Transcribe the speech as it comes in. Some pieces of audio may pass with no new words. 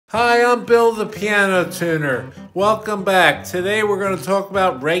Hi, I'm Bill the Piano Tuner. Welcome back. Today we're going to talk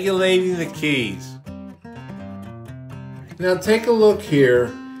about regulating the keys. Now take a look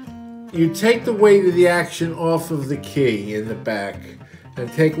here. You take the weight of the action off of the key in the back. And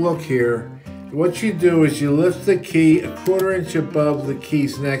take a look here. What you do is you lift the key a quarter inch above the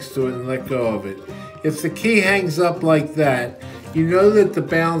keys next to it and let go of it. If the key hangs up like that, you know that the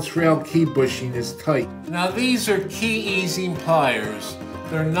balance rail key bushing is tight. Now these are key easing pliers.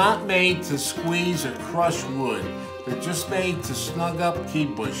 They're not made to squeeze or crush wood. They're just made to snug up key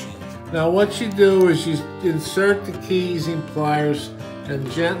bushings. Now what you do is you insert the key easing pliers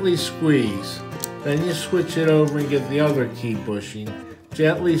and gently squeeze. Then you switch it over and get the other key bushing.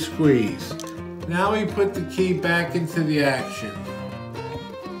 Gently squeeze. Now we put the key back into the action.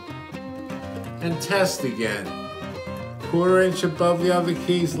 And test again. Quarter inch above the other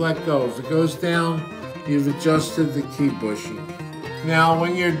keys, let go. If it goes down, you've adjusted the key bushing. Now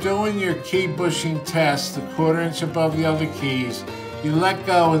when you're doing your key bushing test, a quarter inch above the other keys, you let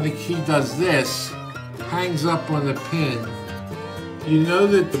go and the key does this, hangs up on the pin. You know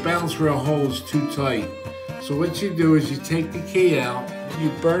that the balance rail hole is too tight. So what you do is you take the key out,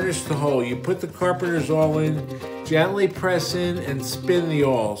 you burnish the hole, you put the carpenter's awl in, gently press in and spin the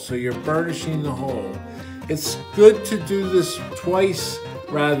awl, so you're burnishing the hole. It's good to do this twice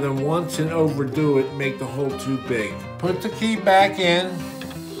rather than once and overdo it and make the hole too big. Put the key back in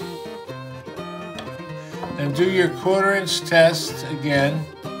and do your quarter inch test again.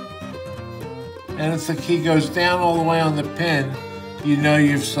 And if the key goes down all the way on the pin, you know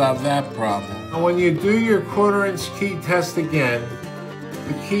you've solved that problem. Now when you do your quarter inch key test again,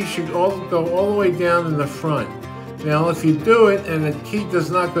 the key should go all the way down in the front. Now if you do it and the key does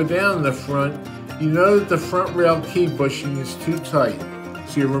not go down in the front, you know that the front rail key bushing is too tight.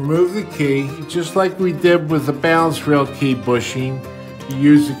 So you remove the key, just like we did with the balance rail key bushing. You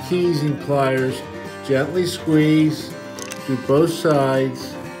use the key easing pliers, gently squeeze, do both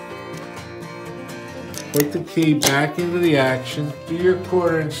sides. Put the key back into the action. Do your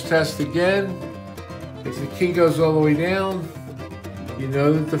quarter inch test again. If the key goes all the way down, you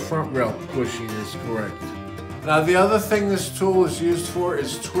know that the front rail bushing is correct. Now the other thing this tool is used for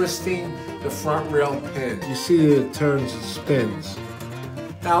is twisting the front rail pin. You see that it turns and spins.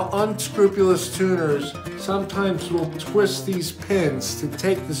 Now unscrupulous tuners sometimes will twist these pins to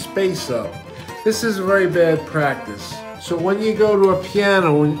take the space up. This is a very bad practice. So when you go to a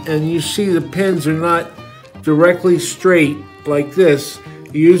piano and you see the pins are not directly straight like this,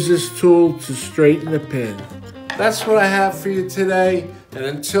 you use this tool to straighten the pin. That's what I have for you today. And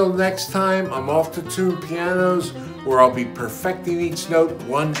until next time, I'm off to tune pianos where I'll be perfecting each note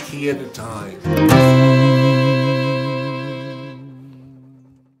one key at a time.